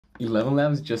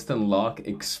ElevenLabs just unlocked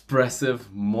expressive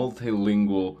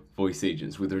multilingual voice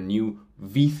agents with their new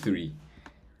V3.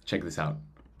 Check this out.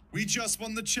 We just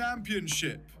won the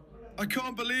championship. I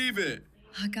can't believe it.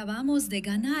 Acabamos de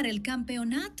ganar el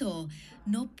campeonato.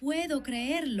 No puedo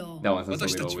creerlo. That one sounds a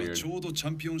私た little ちは weird. ちょうどチ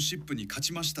ャンピオンシップに勝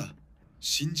ちました。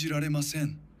信じられませ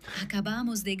ん。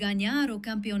Acabamos de ganar o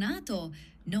campeonato.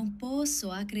 Non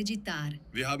posso acreditar.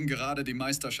 Wir haben gerade die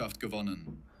Meisterschaft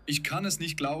gewonnen. Ich kann es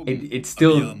nicht glauben. It's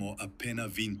still... Abbiamo appena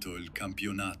vinto il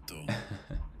campionato.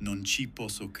 Non ci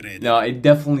posso credere. No, it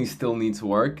definitely still needs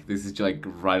work. This is like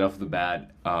right off the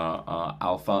bat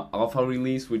alpha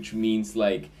release, which means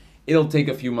like it'll take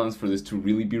a few months for this to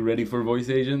really be ready for voice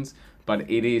agents. But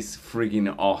it is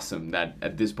freaking awesome that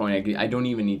at this point I don't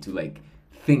even need to like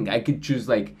think. I could choose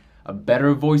like a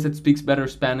better voice that speaks better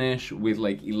Spanish with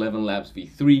like ElevenLabs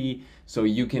V3, so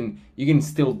you can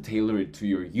still tailor it to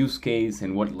your use case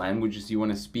and what languages you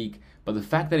want to speak. But the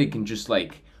fact that it can just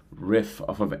like riff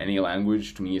off of any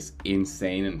language to me is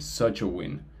insane and such a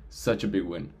win, such a big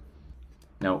win.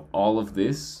 Now all of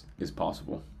this is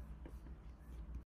possible